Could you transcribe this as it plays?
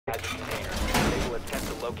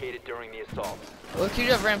located during the assault. Look, you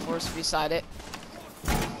have reinforced beside it.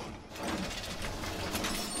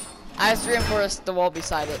 I just reinforced the wall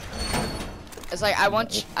beside it. It's like I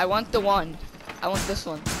want the one. I want this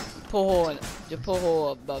one. Pull hole in it. Just pull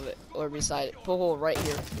hole above it or beside it. Pull hole right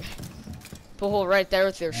here. Pull hole right there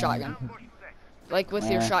with your shotgun. Like with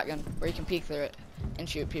your shotgun, where you can peek through it and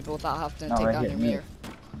shoot people without having to take down your mirror.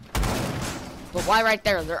 But why right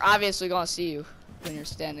there? They're obviously gonna see you when you're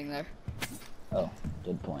standing there. Oh,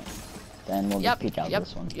 good point. Then we'll just peek out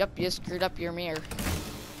this one. Yep, you screwed up your mirror.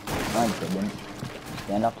 No, I didn't.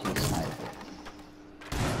 Stand up to the side.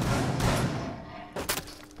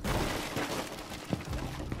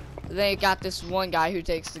 Then you got this one guy who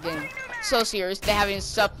takes the game so serious they haven't even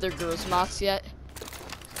stuffed their girls' moths yet.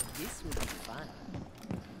 This will be fun.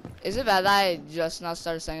 Is it bad that I just now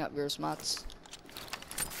started setting up girls' moths?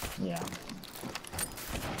 Yeah.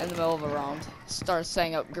 In the middle of a round. Start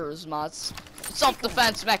setting up girls' moths.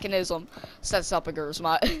 Self-defense mechanism sets up a girls'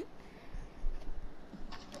 mod.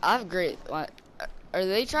 I have great. What? Are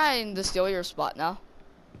they trying to steal your spot now?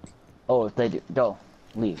 Oh, if they do, go.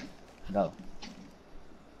 Leave. Go.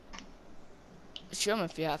 Shoot them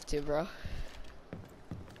if you have to, bro.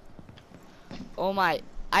 Oh my.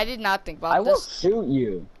 I did not think about this. I will shoot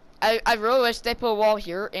you. I really wish they put a wall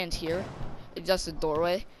here and here. Just a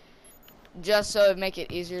doorway. Just so it'd make it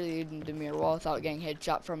easier to use the mirror wall without getting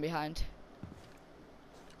headshot from behind.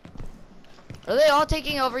 Are they all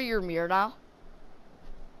taking over your mirror now?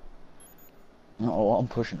 No, I'm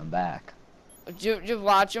pushing them back. Just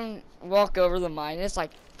watch them walk over the mine. It's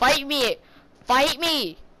like, fight me! Fight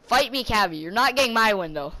me! Fight me, Cavi. You're not getting my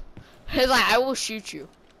window. It's like, I will shoot you.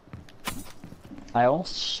 I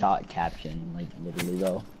almost shot Captain, like, literally,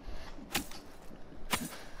 though.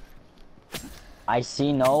 I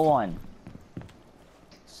see no one.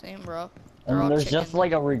 Same, bro. And there's just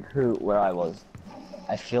like a recruit where I was.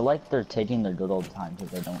 I feel like they're taking their good old time because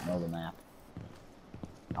they don't know the map.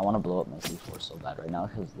 I want to blow up my C4 so bad right now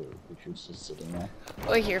because the recruit's just sitting there.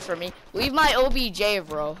 Wait here for me. Leave my OBJ,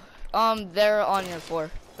 bro. They're on your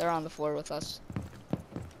floor. They're on the floor with us.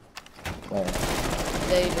 Where?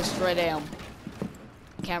 They destroyed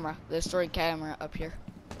camera. They destroyed camera up here.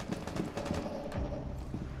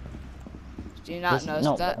 Do you not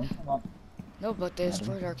notice that? No, but they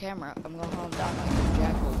destroyed our camera. I'm gonna hold down like a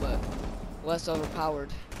jackal, but less overpowered.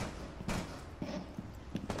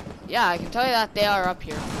 Yeah, I can tell you that they are up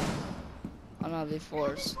here on all these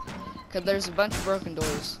floors. Cause there's a bunch of broken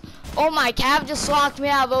doors. Oh my, Cav just locked me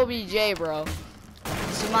out of OBJ, bro.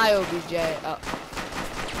 This is my OBJ. Oh.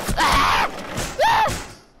 Ah! Ah!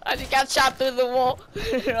 I just got shot through the wall.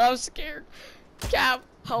 I'm scared. Cav,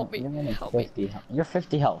 help me. Help me. You're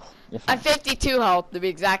 50 health. I'm 52 health to be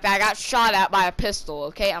exact. I got shot at by a pistol,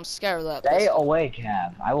 okay? I'm scared of that. Stay away,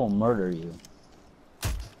 Cav. I will murder you.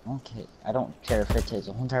 Okay, I don't care if it takes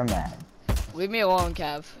a whole entire man. Leave me alone,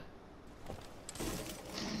 Cav.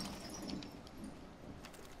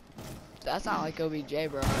 That's not like OBJ,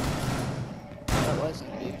 bro. That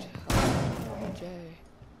wasn't, dude. OBJ.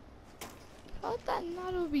 How's that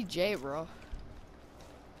not OBJ, bro?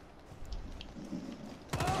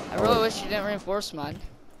 I really wish you didn't reinforce mine.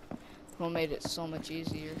 It made it so much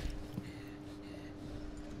easier.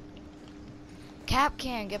 Cap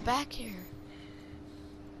can get back here.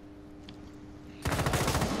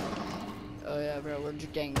 Oh yeah, bro, we're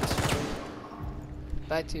just getting destroyed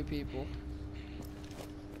by 2 people.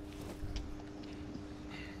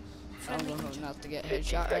 I don't know how not to get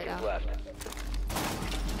headshot right now. Left.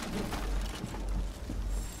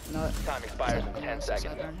 No, Time expires in 10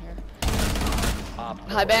 seconds.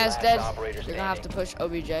 High band's dead. You're gonna have to push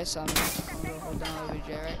OBJ, so I'm gonna hold down OBJ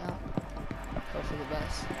right now. Hope for the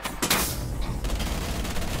best.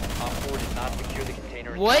 Did not secure the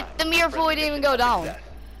container. What? The mirror fully didn't even go down.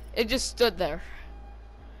 It just stood there.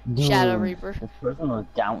 Dude, Shadow Reaper. The person was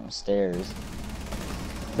downstairs.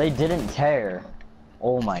 They didn't tear.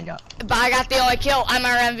 Oh my god. But I got the only kill. I'm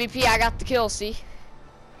our MVP. I got the kill, see?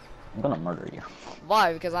 I'm gonna murder you.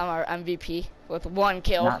 Why? Because I'm our MVP with 1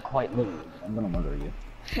 kill. Not quite literally. I'm gonna murder you.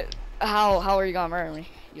 How are you gonna murder me?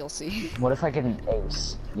 You'll see. What if I get an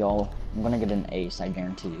ace? Yo, I'm gonna get an ace, I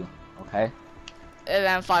guarantee you. Okay? And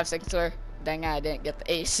then 5 seconds later, dang, I didn't get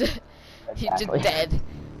the ace. He just dead.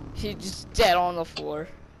 He just dead on the floor.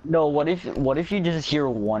 No, what if you just hear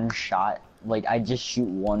one shot? Like I just shoot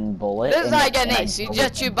one bullet. This is how I get an ace. You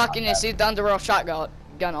just shoot bucking and shoot the underworld shotgun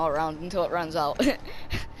all around until it runs out.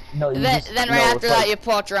 No, then right after that you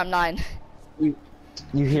pull out your M9. You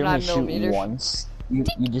hear me shoot millimeters. once. You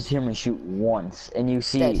just hear me shoot once, and you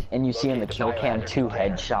see in the kill cam 2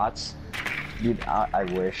 headshots. Dude, I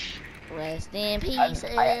wish. Rest in pieces.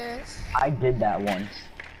 I did that once.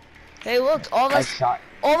 Hey, look, all of I us, shot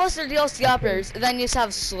all of us are DLC operators, and then you just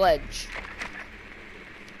have Sledge.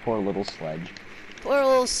 poor little Sledge. Poor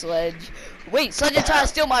little Sledge. Wait, Sledge is trying to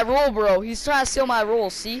steal my role, bro. He's trying to steal my role,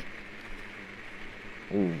 see?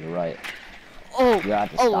 Ooh, you're right. Oh, You have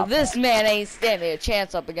to oh, stop this that. man ain't standing a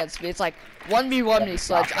chance up against me. It's like 1v1 me,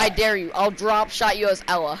 Sledge. I dare you. I'll drop shot you as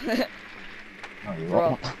Ella. No, you Bro.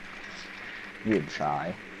 won't. You'd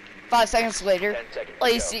try. 5 seconds later, 10 seconds all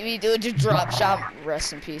to you go. see me do is just drop shot.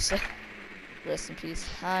 Rest in peace. Rest in peace.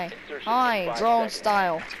 Hi. Insertion Hi, in 5 drone seconds.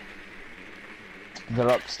 style. They're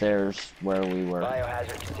upstairs where we were.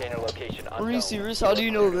 Biohazard container location Are you unknown. serious? How do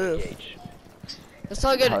you know this? Engage. It's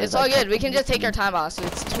all good. How It's is all that good. We can just take our time off. So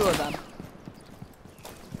it's 2 of them.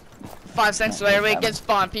 5 seconds later, we get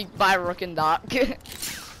spawn peeked by Rook and Doc.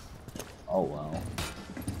 Oh well.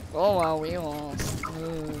 Oh well, we lost.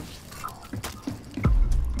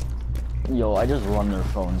 Yo, I just run their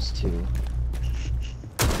phones too.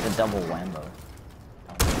 The double whambo.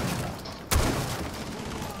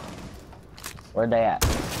 Where they at?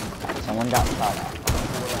 Someone got shot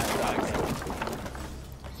at.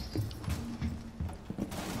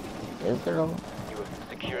 Is there a... You have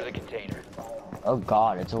secure the container. Oh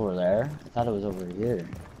god, it's over there? I thought it was over here.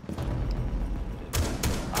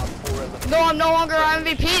 No, I'm no longer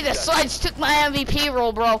MVP. The Sledge took my MVP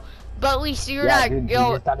role, bro. But at least you're Yeah, not, dude, you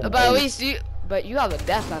yo. just got an But at ace. least you, but you have a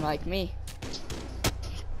death unlike me.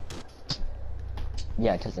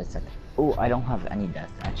 Yeah, just a second. Oh, I don't have any death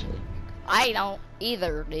actually. I don't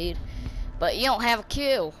either, dude. But you don't have a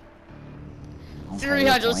kill. Okay,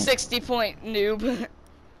 360 point noob.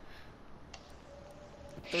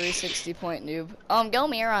 360 point noob. Go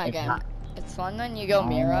Mira It's again. not- It's fun when you go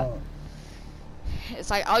Mira. Oh, It's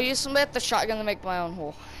like I'll use some with the shotgun to make my own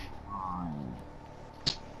hole. fine.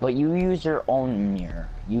 But you use your own mirror.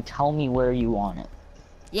 You tell me where you want it.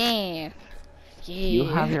 Yeah. Yeah. You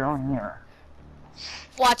have your own mirror.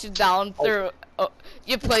 Watch it down through.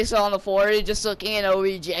 You place it on the floor. You're just looking at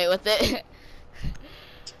OBJ with it.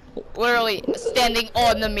 Literally standing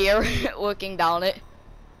on the mirror, looking down it.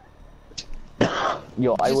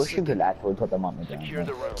 Yo, I Just- wish you could actually put them on the ground. Secure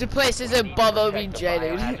the room. To place it above OBJ, dude.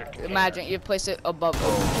 Biohazard container. Imagine you place it above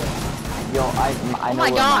OBJ. Yo, I know my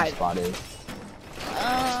where God. my spot is.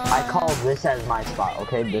 I call this as my spot,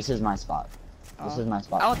 okay? This is my spot. This is my I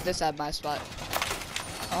spot. want this at my spot.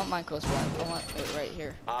 I want mine close by. I want it right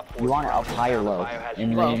here. Op 4 You want it up dropping high or down the low? biohazard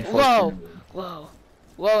In Low, reinforcement. low,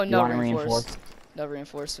 low. You No want it reinforcements. No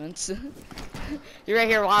reinforcements. You're right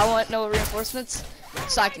here. Well, I want no reinforcements,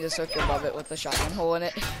 so I can just hook above it with the shotgun hole in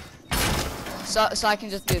it. So I can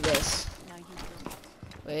just do this.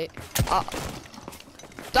 Wait.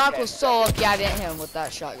 Doc was so lucky I didn't hit him with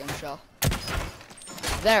that shotgun shell.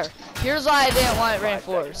 There. Here's why I didn't want it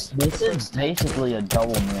reinforced. This is basically a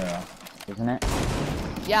double mirror, isn't it?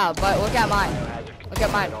 Yeah, but look at mine. Biohazard Look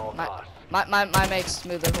at mine. container at all costs. Mine makes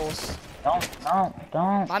smoother holes.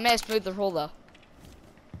 Don't. Mine makes smoother hole though.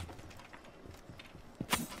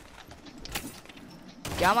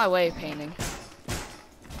 Get out of my way, painting.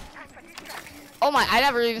 Oh my, I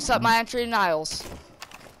never even set my entry denials.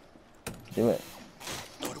 Do it.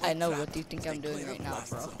 I know, what do you think I'm doing right now,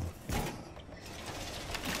 bro?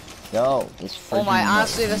 Yo, this Oh my, freaking-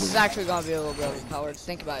 honestly, this is actually gonna be a little bit overpowered.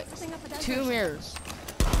 Think about it. 2 mirrors.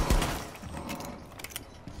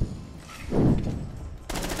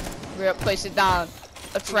 We're gonna place it down.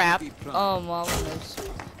 A trap. Oh my goodness.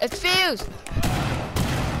 It's fused!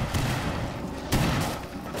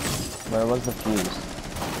 Where was the fuse?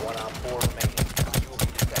 1 op 4 remaining. You will be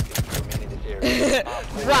detected if you remain in this area. Op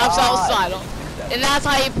 4 Drops God. outside him. And that's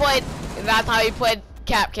how he played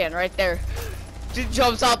Capcan right there. Just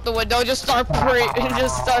jumps out the window, just start and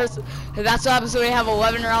just starts. And that's what happens when you have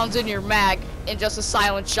 11 rounds in your mag and just a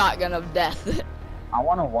silent shotgun of death. I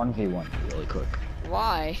want a 1v1 really quick.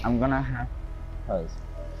 Why? I'm gonna have, cause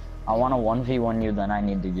I want to 1v1 you, then I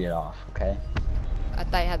need to get off, okay? I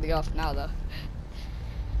thought you had to go off now though.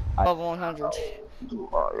 Level 100.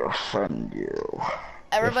 I offend you.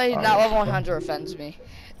 Everybody If I not level offend 100 offends me.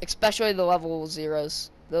 Especially the level 0s.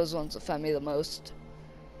 Those ones offend me the most.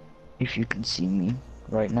 If you can see me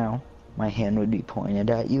right now, my hand would be pointed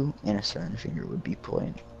at you, and a certain finger would be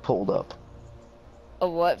pulled up. A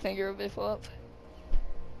what finger would be full up?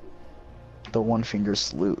 The one finger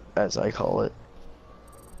salute, as I call it.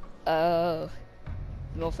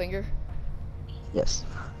 Middle finger? Yes.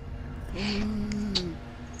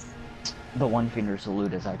 The one finger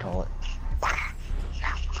salute, as I call it.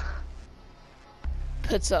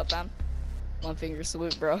 What's up, man? One finger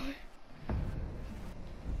salute, bro.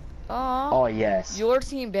 Aw. Oh yes. Your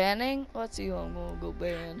team banning? Let's see who I'm gonna go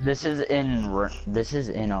ban. This is in what's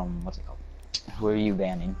it called? Who are you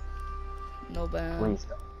banning? No ban. Please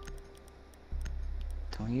don't.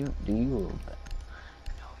 Do you?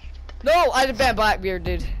 No, I did ban Blackbeard,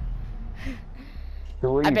 dude.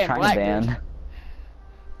 Who are I you banned trying to Blackbeard. ban?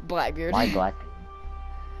 Blackbeard. Why Black?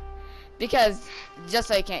 Because just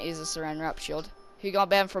so you can't use a saran wrap shield. Who you gonna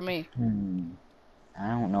ban for me? I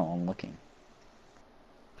don't know. I'm looking.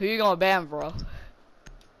 Who you gonna ban, bro?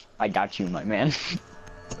 I got you, my man.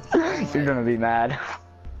 You're gonna be mad.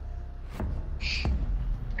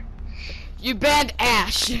 You banned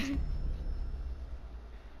Ash.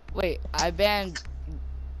 Wait, I banned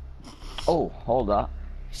Oh, hold up.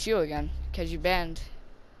 you again, cause you banned.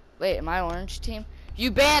 Wait, am I orange team?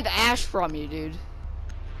 You banned Ash from you, dude.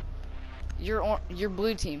 You're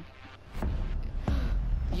blue team.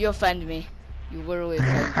 You offend me. You literally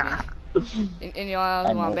offend me. And you know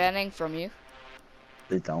who I'm banning from you?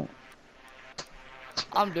 They don't.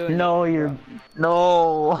 I'm doing No, it. you're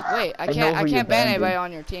no. Wait, I know can't who you're ban banning. anybody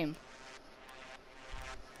on your team.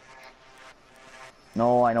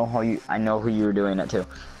 No, I know who you were doing it to.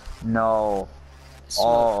 No. Smoke.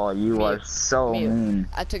 Oh, you Mute. are so Mute. mean.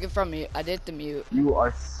 I took it from you. I did the mute. You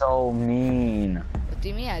are so mean. What do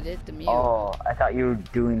you mean I did the mute? Oh, I thought you were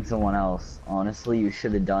doing someone else. Honestly, you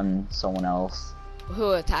should have done someone else.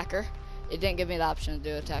 Who, attacker? It didn't give me the option to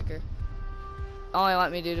do attacker. Only let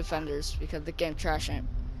me do defenders because the game trash ain't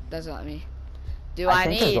doesn't let me. I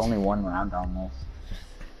think there's only one round on this.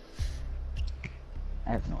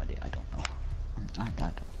 I have no idea. I don't know. I don't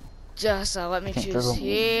know. Just let me think choose there's only-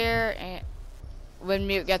 here and when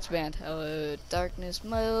mute gets banned. Hello, darkness,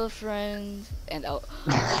 my little friend. And Ella.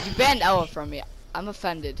 You banned Ella from me. I'm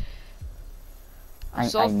offended. I'm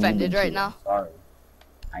so offended needed right to, now. I'm sorry.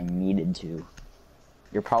 I needed to.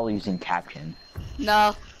 You're probably using Captain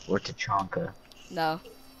No, or Tachanka. no.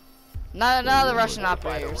 None of the Russian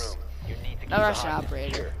operators. You need to No keep Russian the hostage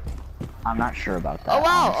operator. secure. I'm not sure about that. Oh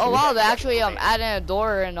wow, oh honestly. wow, they actually added a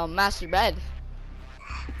door in master bed.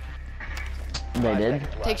 They did?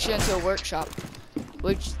 Takes you into a workshop.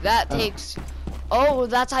 Which that takes oh,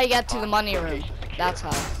 that's how you get to the money room. That's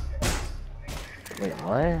how. Wait,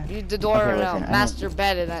 what? You the door Okay, in listen, master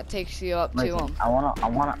bed and that takes you up to Listen, them.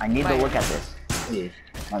 I need to Right. look at this. Please,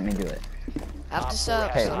 let me do it. Have to set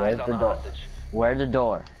up Okay, some- where's Eyes the on door? hostage. Where's the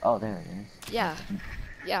door? Oh, there it is. Yeah.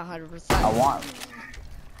 Yeah, I 100%. want.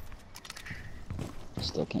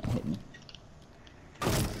 Still can't hit me.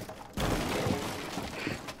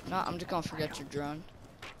 No, I'm just gonna forget your drone.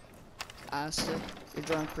 Honestly, your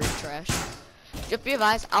drone pretty trash. Just be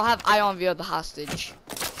advised, I'll have eye on view of the hostage.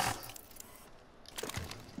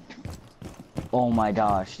 Oh my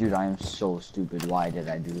gosh, dude, I am so stupid. Why did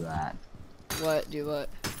I do that? What? Do what?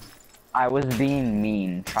 I was being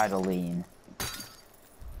mean. Try to lean.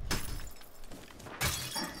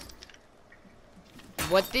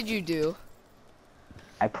 What did you do?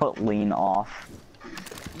 I put lean off.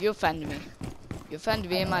 You offend me. You offend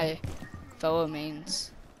me and my fellow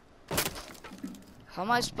mains. How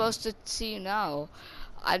am I supposed to see you now?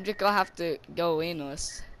 I'm just gonna have to go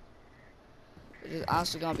leanless. Which is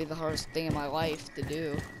honestly gonna be the hardest thing in my life to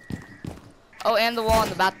do. Oh, and the wall in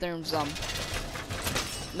the bathroom's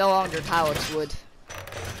no longer tile, it's wood.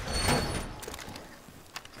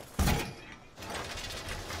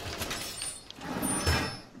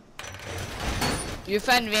 You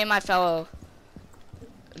offend me and my fellow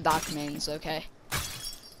doc mains, okay?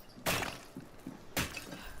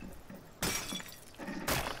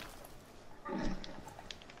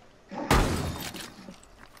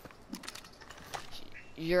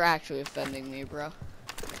 You're actually offending me, bro.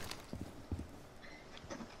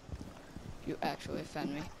 You actually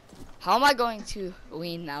offend me. How am I going to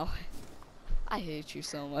lean now? I hate you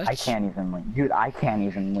so much. I can't even lean. Dude, I can't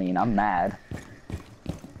even lean. I'm mad.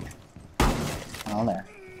 Oh, there.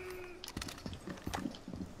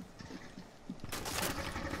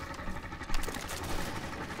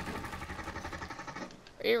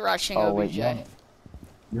 Are you rushing Oh, OBJ? wait, no.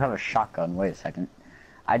 You have a shotgun. Wait a second.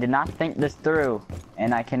 I did not think this through,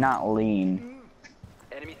 and I cannot lean.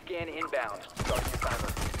 Enemy scan inbound. Starting the timer.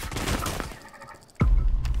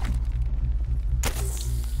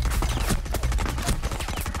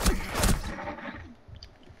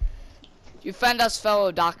 You offend us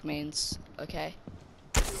fellow doc mains, okay?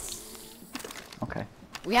 Okay.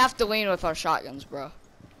 We have to lean with our shotguns, bro.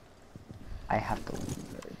 I have to lean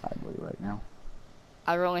very badly right now.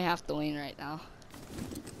 I really have to lean right now.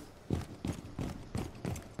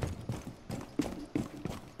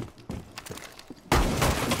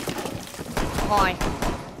 Hi.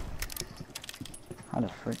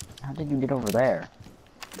 How did you get over there?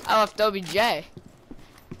 I left OBJ. At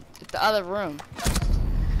the other room.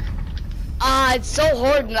 Ah, it's so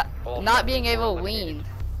hard not being able to lean.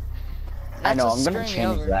 I know, what's I'm gonna screwing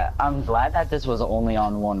me change over. that. I'm glad that this was only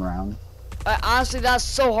on 1 round. Honestly, that's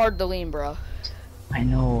so hard to lean, bro. I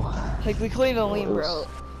know. Like, we couldn't even lean, It bro. was-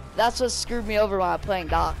 That's what screwed me over when I'm playing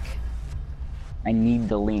Doc. I need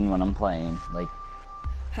the lean when I'm playing. Like,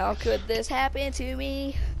 How could this happen to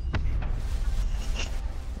me?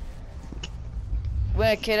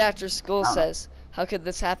 When a kid after school says, how could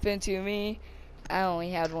this happen to me? I only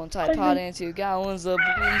had 1 Tide Pod and 2 gallons of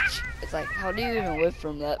bleach. It's like, how do you even live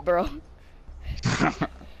from that, bro?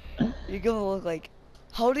 You're gonna look like,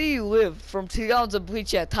 how do you live from 2 gallons of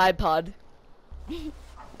bleach at Tide Pod?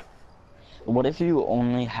 what if you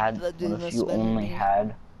only had? That dude What if must you have been only me.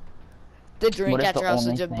 had? The drink What if at the your house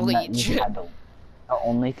only is just thing that bleach. you had to, the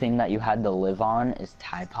only thing that you had to live on is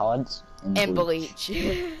Tide Pods And bleach.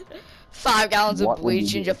 5 gallons of What would you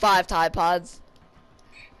bleach and do? just 5 Tide Pods.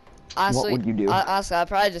 Honestly, What would you do? Honestly, I'd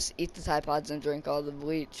probably just eat the Tide Pods and drink all the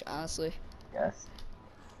bleach, honestly. Yes.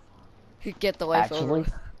 You'd get the life over Actually,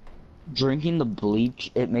 with. drinking the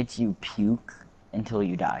bleach, it makes you puke until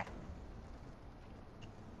you die.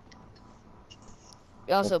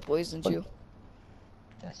 It also poisons but- you.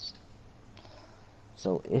 Yes.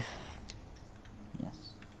 So if yes,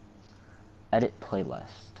 edit playlist.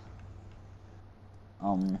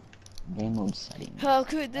 Game mode settings. How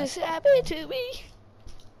could this happen to me?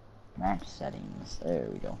 Match settings. There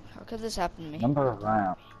we go. How could this happen to me? Number of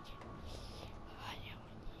rounds.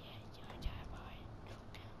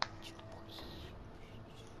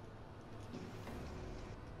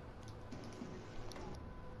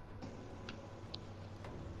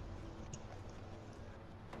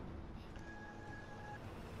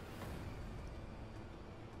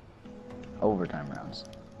 Overtime rounds.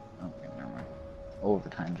 Okay, never mind.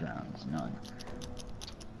 Overtime rounds, none.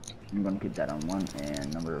 I'm gonna keep that on 1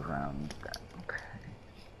 and number of rounds. Okay.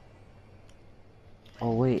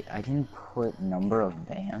 Oh wait, I didn't put number of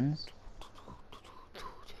bands.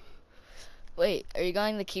 Wait, are you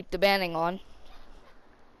going to keep the banning on?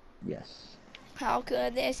 Yes. How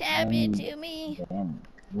could this happen to me?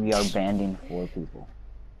 We are banding 4 people.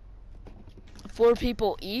 4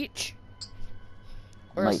 people each?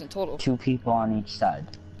 Or is Like it total? 2 people on each side.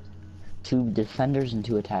 2 defenders and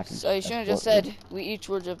 2 attackers. So you shouldn't have just said we each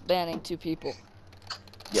were just banning 2 people.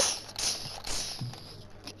 Yep.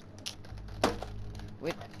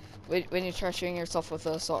 When you try shooting yourself with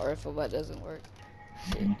an assault rifle, that doesn't work.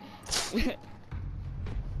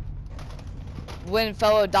 When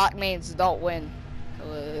fellow Doc mates don't win.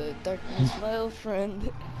 Hello, darkness, my old friend.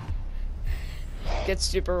 Get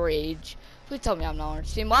super rage. Please tell me I'm not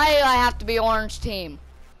orange team. Why do I have to be orange team?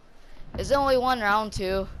 Is it only 1 round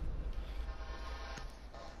too?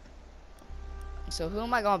 So who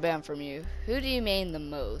am I gonna ban from you? Who do you main the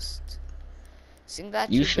most? Seems that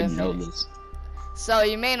You you've should been know me. this. So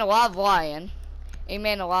you main a lot of Lion. You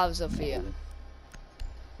main a lot of Zofia.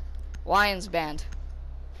 Lion's banned.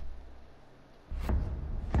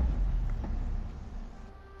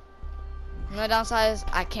 And the downside is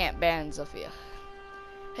I can't ban Zofia.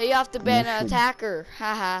 Hey, you have to ban an attacker.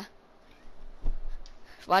 Haha.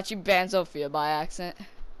 Watch you ban Zofia by accident.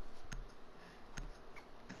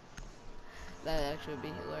 That'd actually be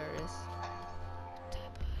hilarious.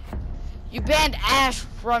 You banned Ash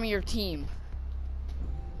from your team.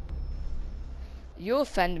 You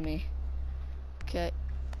offend me. Okay.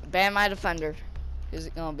 Ban my defender. Who's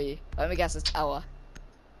it gonna be? Let me guess, it's Ella.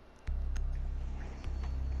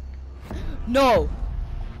 No!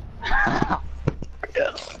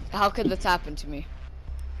 How could this happen to me?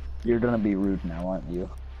 You're gonna be rude now, aren't you?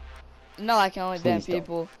 No, I can only ban Please don't.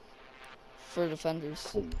 people for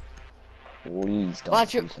defenders. Please don't.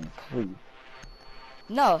 Watch it. Jason, please.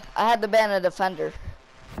 No, I had to ban a defender.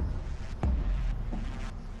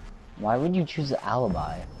 Why would you choose the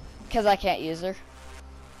alibi? Because I can't use her.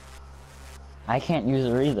 I can't use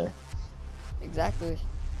her either. Exactly.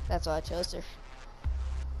 That's why I chose her.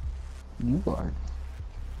 You are.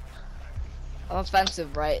 I'm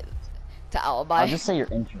offensive, right? To alibi. I'll just say you're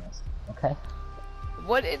interested, okay?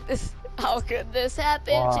 What is this? How could this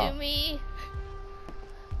happen to me?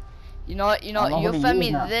 You know what? You know I don't what? know You who to offend me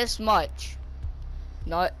use now. this much.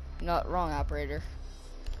 Not wrong, operator.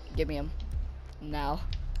 Give me him now.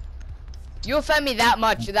 You offend me that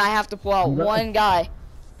much that I have to pull out I'm gonna- one guy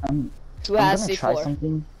I'm who has gonna try C4.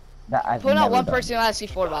 something that I've Pulling out never one done. person who has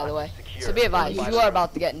C4, by the way. So be advised, you are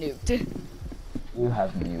about to get nuked. You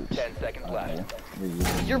have mute. 10 seconds left.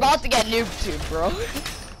 You're about to get nuked too, bro.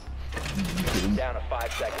 Down to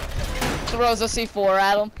 5 seconds. Throws a C4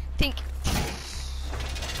 at him. Tink.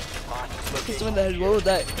 Hostage Hits location him in the head. What was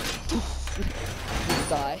that? Just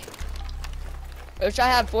die. I wish I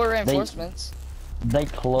had 4 reinforcements. They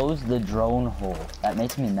closed the drone hole. That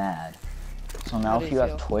makes me mad. So now How do if you you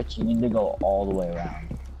feel? have Twitch, you need to go all the way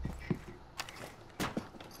around.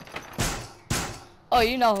 Oh,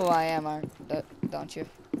 you know who I am, don't you?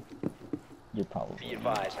 You're probably. Be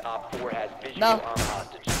advised, Op 4 has visual No. on the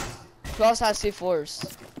hostage. Who else has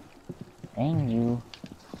C4s? Dang you.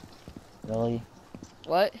 Really?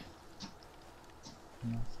 What?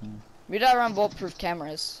 Nothing. We gotta run bulletproof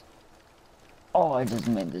cameras. Oh, I just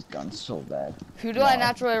made this gun so bad. Who do I Why?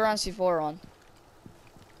 naturally run C4 on?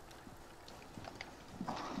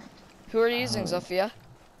 Who are you using, Zofia?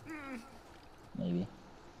 Maybe.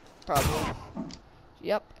 Probably.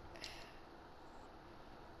 Yep.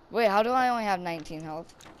 Wait, how do I only have 19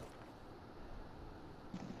 health?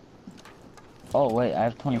 Oh wait, I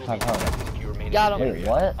have You will be 25 health. detected if you remain in Got this him. Wait, area.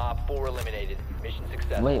 what? Op 4 eliminated. Mission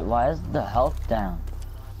successful. Wait, why is the health down?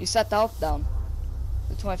 You set the health down.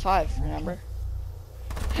 The 25, remember?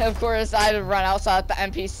 Of course, I'd run outside the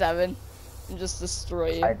MP7 and just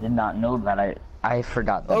destroy you. I did not know that. I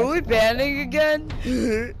forgot that. Are we banning again?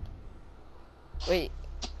 Wait,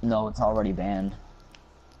 No, it's already banned.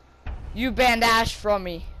 you banned Ash from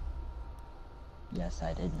me. Yes,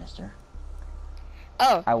 I did, mister.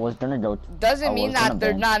 Oh, I was gonna go. doesn't I mean was gonna that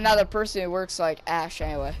there's ban- not another person who works like Ash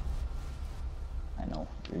anyway. I know.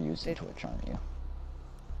 You're using Twitch, aren't you?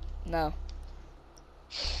 No.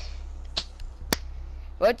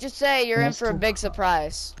 What'd you say? You're in for a Mr. big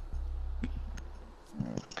surprise. Oh,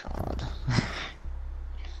 God.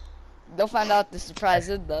 They'll find out the surprise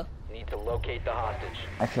is though. Need to locate the hostage.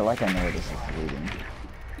 I feel like I know where this is leading.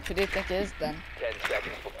 Who do you think it is then? 10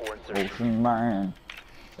 seconds before insertion. Ocean man.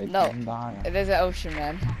 No. Ocean man. It is an ocean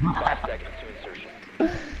man. 5 seconds to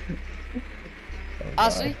insertion.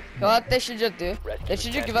 Honestly, you know what they should just do? They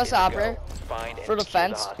should just give us an operator Find and for secure the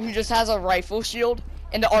defense hostage. who just has a rifle shield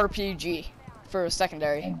and the RPG for a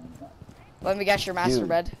secondary. Let me guess your master Dude.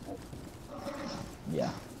 bed. Yeah,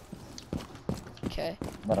 Okay.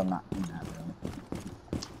 but I'm not in that room.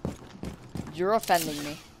 You're offending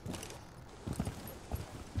me.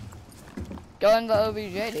 Go into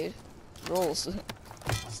OBJ, dude. Rules.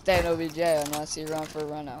 Stay in OBJ unless you run for a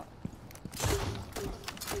run out.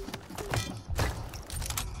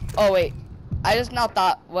 Oh wait, I just now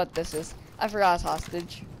thought what this is. I forgot it's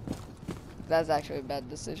hostage. That's actually a bad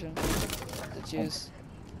decision to choose.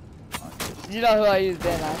 You know who I used,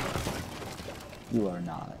 didn't I? You are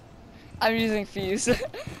not. I'm using Fuse.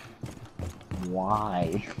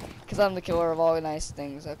 Why? Because I'm the killer of all the nice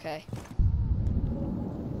things, okay?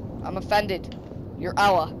 I'm offended. You're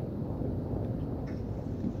Ella.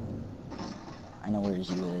 I know where you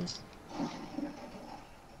is.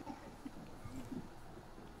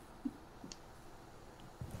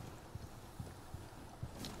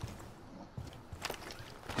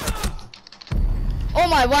 Oh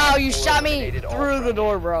my, wow, you Four shot me eliminated, all through the friendly.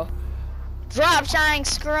 door, bro. Drop shine,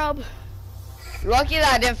 scrub. You're lucky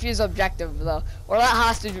that I didn't fuse objective, though. Or that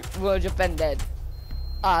hostage would have been dead.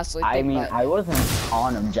 Honestly, I think mean, about it. I wasn't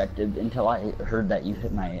on objective until I heard that you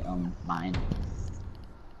hit my mine.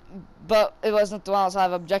 But it wasn't the one outside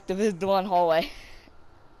of objective, it's the one hallway.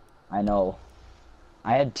 I know.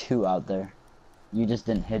 I had 2 out there. You just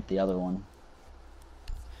didn't hit the other one.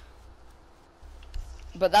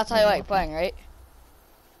 But that's how you like playing, right?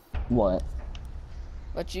 What?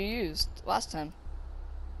 What you used last time.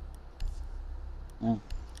 Mm.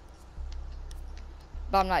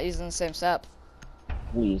 But I'm not using the same step.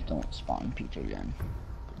 Please don't spawn Peach again.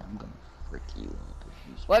 I'm gonna frick you up if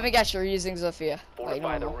you Let me guess, you're using Zofia. Like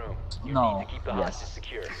Fortify the normal. room. You No. need to keep the Yes. hostage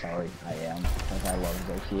secure. Sorry, I am. Because I love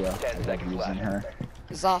Zofia. 10 I love seconds using left. her.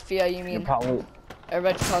 Zofia, you You're mean? probably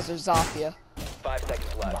Everybody calls her Zofia. 5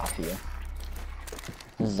 seconds left. Zofia.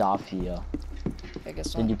 Zofia. I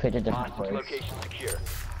guess Did not. you pick a different Hostage place? location secure.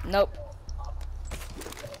 Nope.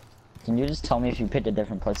 Can you just tell me if you picked a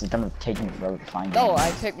different place? It's gonna take me forever to find No, you.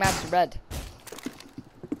 I picked master bed.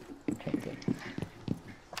 Okay, good.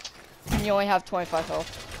 And you only have 25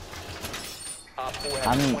 health. Op 4 has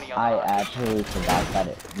I mean, 20 on I the hostage. actually forgot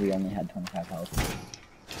that we only had 25 health.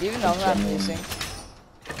 Do you even know who I'm Genuine. using?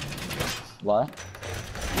 What?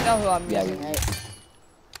 You know who I'm Yeah, using, you- right?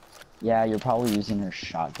 Yeah, you're probably using her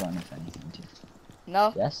shotgun if anything too.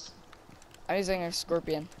 No, Yes? I'm using her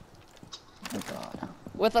scorpion. Oh god.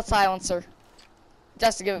 With a silencer.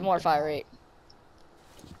 Just to give it more fire rate.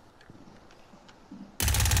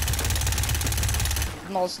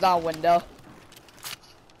 Most down window.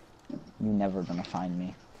 You're never gonna find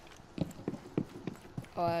me.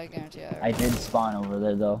 Oh, I guarantee I I did spawn over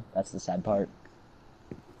there though. That's the sad part.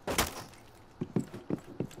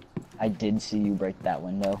 I did see you break that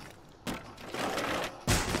window.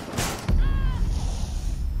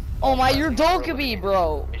 Oh my, you're Dokkaby,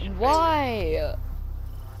 bro. Why?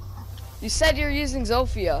 You said you're using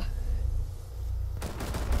Zofia.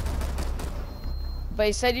 But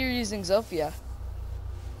you said you're using Zofia.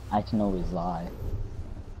 I can always lie.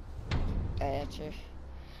 Okay, true.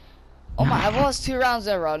 Oh my, I've lost 2 rounds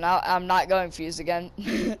in a row. Now I'm not going fuse again.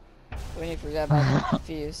 We need to forget about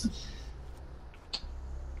fuse.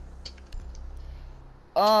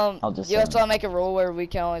 I'll just you also say- want to make a rule where we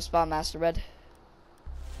can only spawn master bed?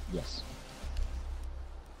 Yes.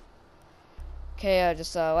 Okay,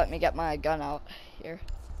 just let me get my gun out here.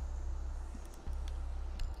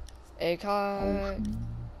 ACOG.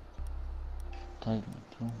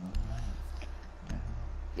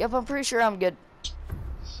 Yep, I'm pretty sure I'm good.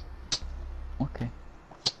 Okay.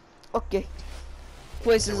 Okay.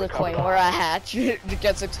 Places a coin where a hatch it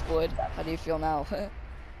gets exploded. How do you feel now? 10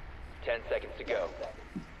 seconds to go.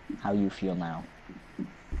 How you feel now?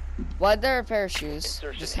 Why there a pair of shoes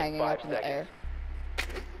Insertion just in hanging 5 up in the air?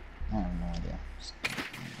 I have no idea.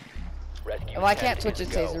 Rescue And why 10 can't Twitch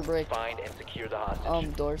seconds its to taser go. break? Find and secure the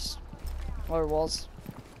hostage. Doors. Or walls.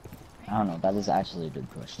 I don't know. That is actually a good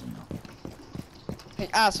question, though. Hey,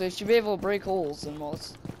 so it should be able to break holes in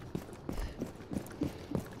walls.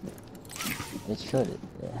 It should.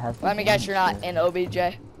 It has. Let me guess, you're not in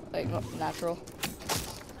OBJ, like natural,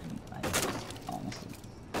 Honestly.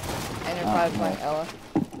 and you're probably playing Ella.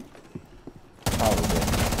 Probably.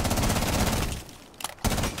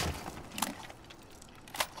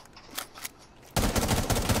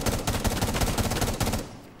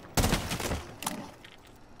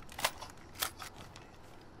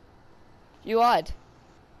 You lied.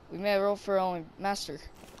 We made a roll for only master.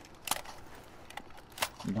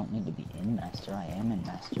 You don't need to be in master. I am in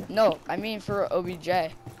master. No, I mean for OBJ.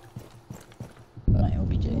 My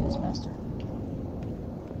OBJ is master.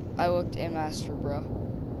 I looked in master, bro.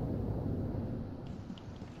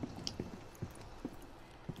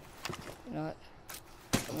 You know what?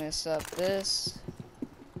 I'm gonna set up this.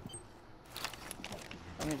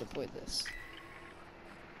 Let me deploy this.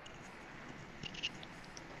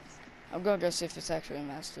 I'm gonna go see if it's actually a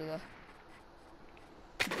master though.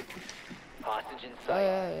 Hostage in Oh sight.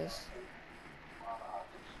 yeah, it is.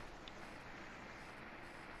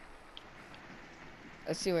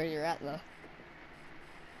 Let's see where you're at though.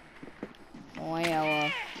 Oh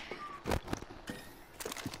yeah.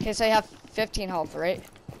 Okay, so you have 15 health, right?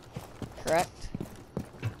 Correct.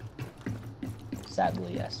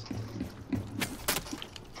 Sadly, yes.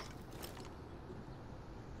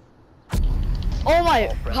 Oh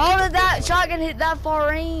my! How did that shotgun hit that far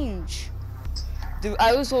range? Dude,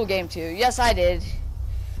 I lose the whole game too. Yes, I did.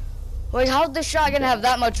 Wait, how did the shotgun have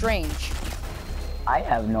that much range? I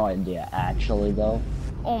have no idea, actually, though.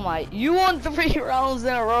 Oh my! You won 3 rounds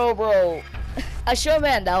in a row, bro. I should have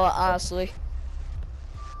Mandela, honestly.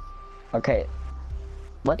 Okay.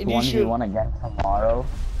 Let's Did you shoot? 1v1 again tomorrow.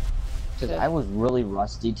 Because Okay. I was really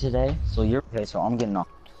rusty today. So you're okay, so I'm getting off.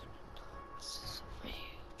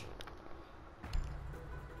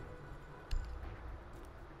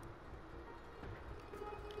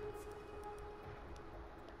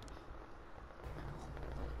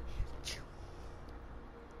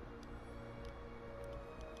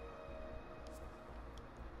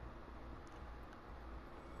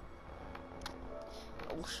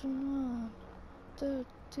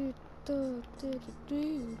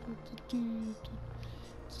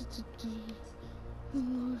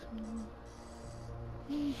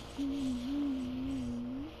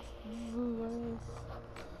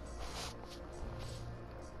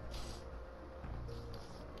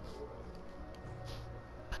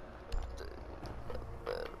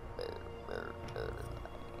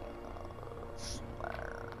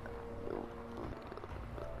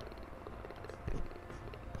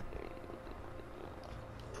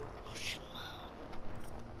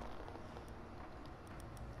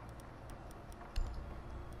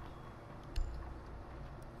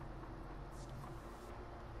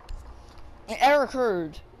 An error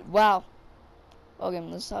occurred. Wow. Okay,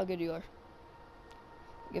 this is how good you are.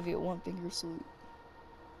 I'll give you a 1 finger salute.